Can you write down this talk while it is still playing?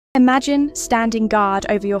Imagine standing guard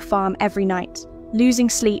over your farm every night, losing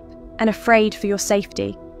sleep and afraid for your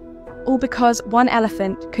safety, all because one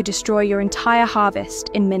elephant could destroy your entire harvest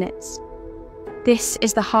in minutes. This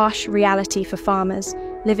is the harsh reality for farmers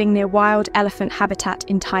living near wild elephant habitat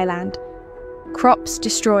in Thailand. Crops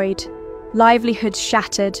destroyed, livelihoods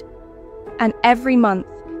shattered, and every month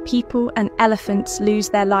people and elephants lose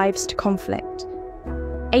their lives to conflict.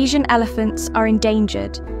 Asian elephants are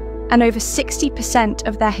endangered, and over 60%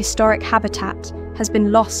 of their historic habitat has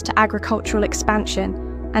been lost to agricultural expansion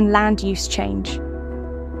and land use change.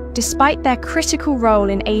 Despite their critical role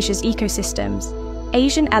in Asia's ecosystems,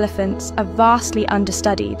 Asian elephants are vastly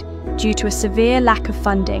understudied due to a severe lack of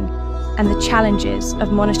funding and the challenges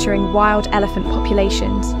of monitoring wild elephant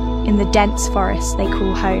populations in the dense forests they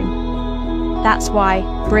call home. That's why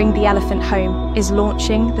Bring the Elephant Home is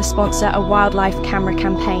launching the Sponsor a Wildlife Camera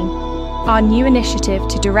campaign, our new initiative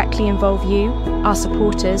to directly involve you, our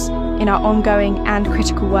supporters, in our ongoing and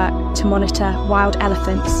critical work to monitor wild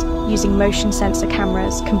elephants using motion sensor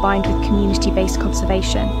cameras combined with community-based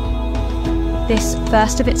conservation. This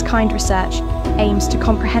first-of-its-kind research aims to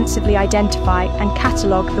comprehensively identify and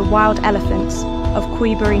catalogue the wild elephants of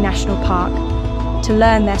Coexistence National Park, to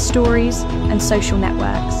learn their stories and social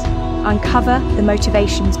networks, uncover the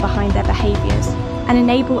motivations behind their behaviours, and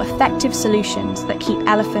enable effective solutions that keep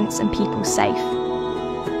elephants and people safe.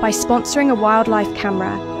 By sponsoring a wildlife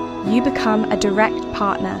camera, you become a direct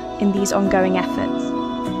partner in these ongoing efforts.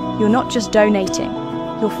 You're not just donating,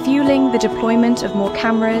 you're fueling the deployment of more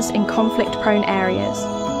cameras in conflict-prone areas,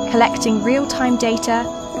 collecting real-time data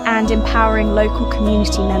and empowering local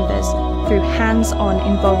community members through hands-on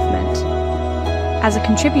involvement. As a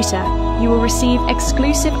contributor, you will receive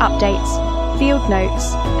exclusive updates, field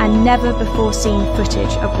notes, and never-before-seen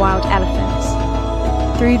footage of wild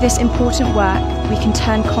elephants. Through this important work, we can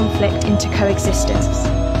turn conflict into coexistence.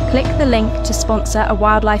 Click the link to sponsor a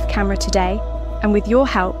wildlife camera today, and with your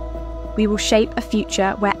help, we will shape a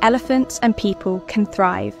future where elephants and people can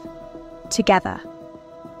thrive together.